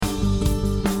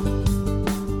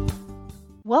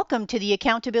Welcome to the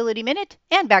Accountability Minute.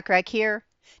 Anne Bachrach here.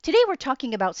 Today we're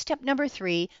talking about step number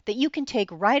 3 that you can take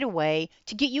right away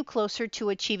to get you closer to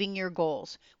achieving your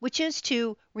goals, which is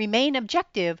to remain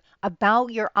objective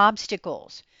about your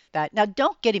obstacles. Now,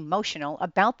 don't get emotional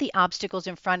about the obstacles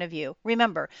in front of you.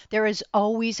 Remember, there is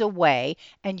always a way,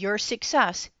 and your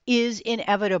success is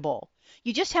inevitable.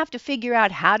 You just have to figure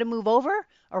out how to move over,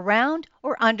 around,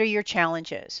 or under your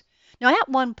challenges. Now, at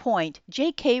one point,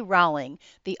 J.K. Rowling,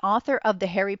 the author of the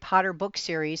Harry Potter book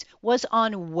series, was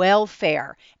on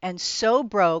welfare and so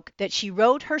broke that she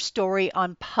wrote her story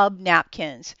on pub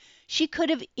napkins. She could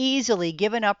have easily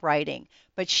given up writing,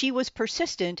 but she was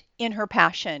persistent in her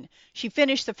passion. She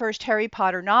finished the first Harry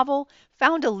Potter novel,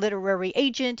 found a literary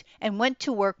agent, and went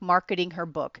to work marketing her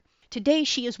book. Today,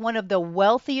 she is one of the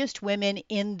wealthiest women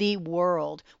in the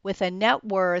world with a net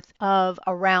worth of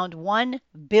around 1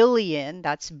 billion,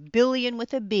 that's billion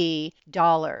with a B,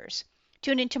 dollars.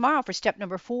 Tune in tomorrow for step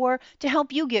number 4 to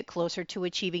help you get closer to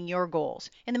achieving your goals.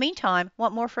 In the meantime,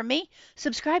 want more from me?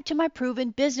 Subscribe to my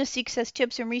proven business success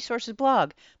tips and resources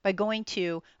blog by going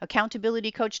to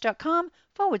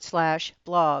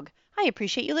accountabilitycoach.com/blog. I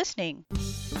appreciate you listening.